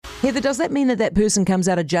Heather, does that mean that that person comes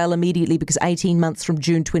out of jail immediately because 18 months from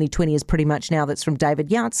June 2020 is pretty much now? That's from David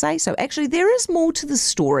Yartsay. So actually there is more to the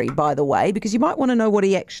story, by the way, because you might want to know what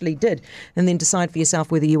he actually did and then decide for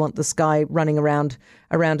yourself whether you want this guy running around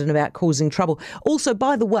and about causing trouble. Also,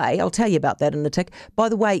 by the way, I'll tell you about that in a tick. By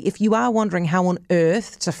the way, if you are wondering how on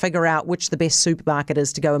earth to figure out which the best supermarket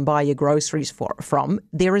is to go and buy your groceries from,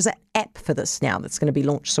 there is an app for this now that's going to be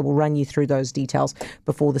launched. So we'll run you through those details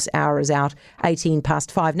before this hour is out,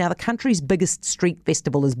 5:18. Now, the country's biggest street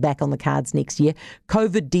festival is back on the cards next year.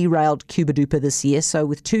 COVID derailed Cuba Duper this year. So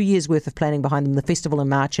with 2 years worth of planning behind them, the festival in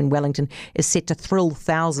March in Wellington is set to thrill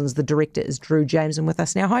thousands. The director is Drew Jameson with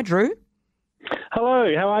us now. Hi, Drew.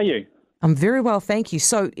 Hello, how are you? I'm very well, thank you.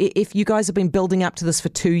 So if you guys have been building up to this for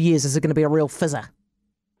 2 years, is it going to be a real fizzer?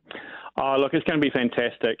 Oh, look, it's going to be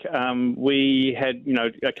fantastic. We had,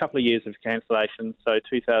 a couple of years of cancellations, so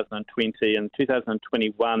 2020 and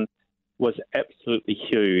 2021 was absolutely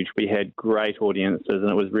huge. We had great audiences and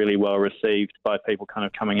it was really well received by people kind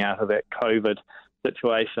of coming out of that COVID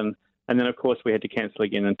situation. And then, of course, we had to cancel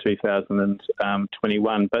again in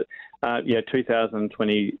 2021. But,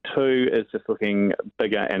 2022 is just looking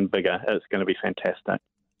bigger and bigger. It's going to be fantastic.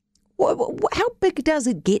 How big does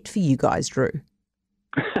it get for you guys, Drew?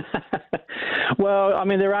 Well, I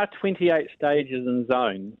mean, there are 28 stages and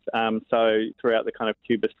zones, so throughout the kind of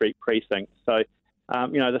Cuba Street precinct. So,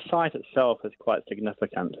 the site itself is quite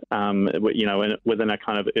significant, within a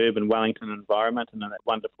kind of urban Wellington environment and in that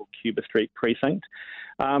wonderful Cuba Street precinct.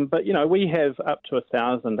 But we have up to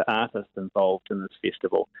 1,000 artists involved in this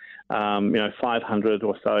festival, 500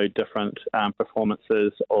 or so different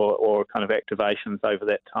performances or kind of activations over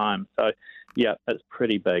that time. So, yeah, it's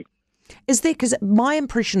pretty big. Is there, because my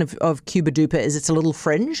impression of Cuba Duper is it's a little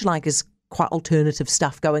fringe, like is quite alternative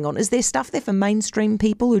stuff going on. Is there stuff there for mainstream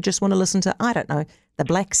people who just want to listen to, I don't know, the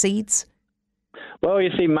Black Seeds? Well, you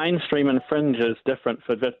see, mainstream and fringe is different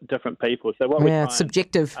for different people. So what it's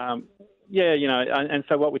subjective. And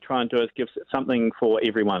so what we try and do is give something for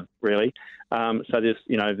everyone, really. So there's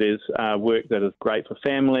work that is great for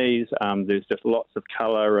families. There's just lots of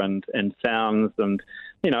colour and sounds, and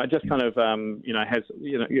it just kind of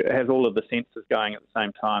has all of the senses going at the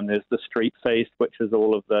same time. There's the street feast, which is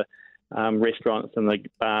all of the restaurants and the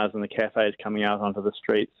bars and the cafes coming out onto the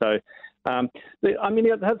street. So, I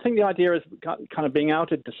think the idea is kind of being able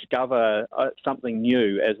to discover something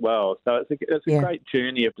new as well. So it's a great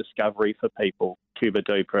journey of discovery for people, Cuba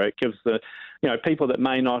Duper. It gives the, people that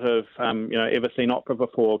may not have, ever seen opera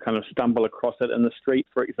before kind of stumble across it in the street,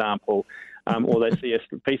 for example, or they see a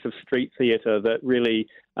piece of street theatre that really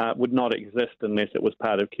would not exist unless it was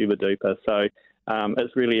part of Cuba Duper. So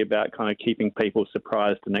it's really about kind of keeping people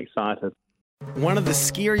surprised and excited. One of the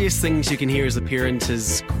scariest things you can hear as a parent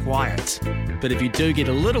is quiet. But if you do get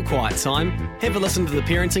a little quiet time, have a listen to The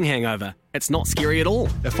Parenting Hangover. It's not scary at all.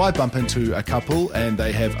 If I bump into a couple and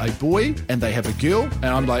they have a boy and they have a girl, and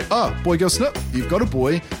I'm like, oh, boy, girl, snip. You've got a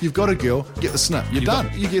boy, you've got a girl, get the snip. You're done.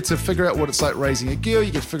 You get to figure out what it's like raising a girl,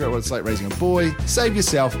 you get to figure out what it's like raising a boy, save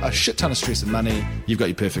yourself a shit ton of stress and money. You've got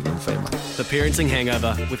your perfect little family. The Parenting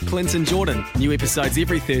Hangover with Clinton Jordan. New episodes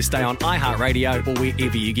every Thursday on iHeartRadio or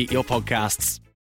wherever you get your podcasts.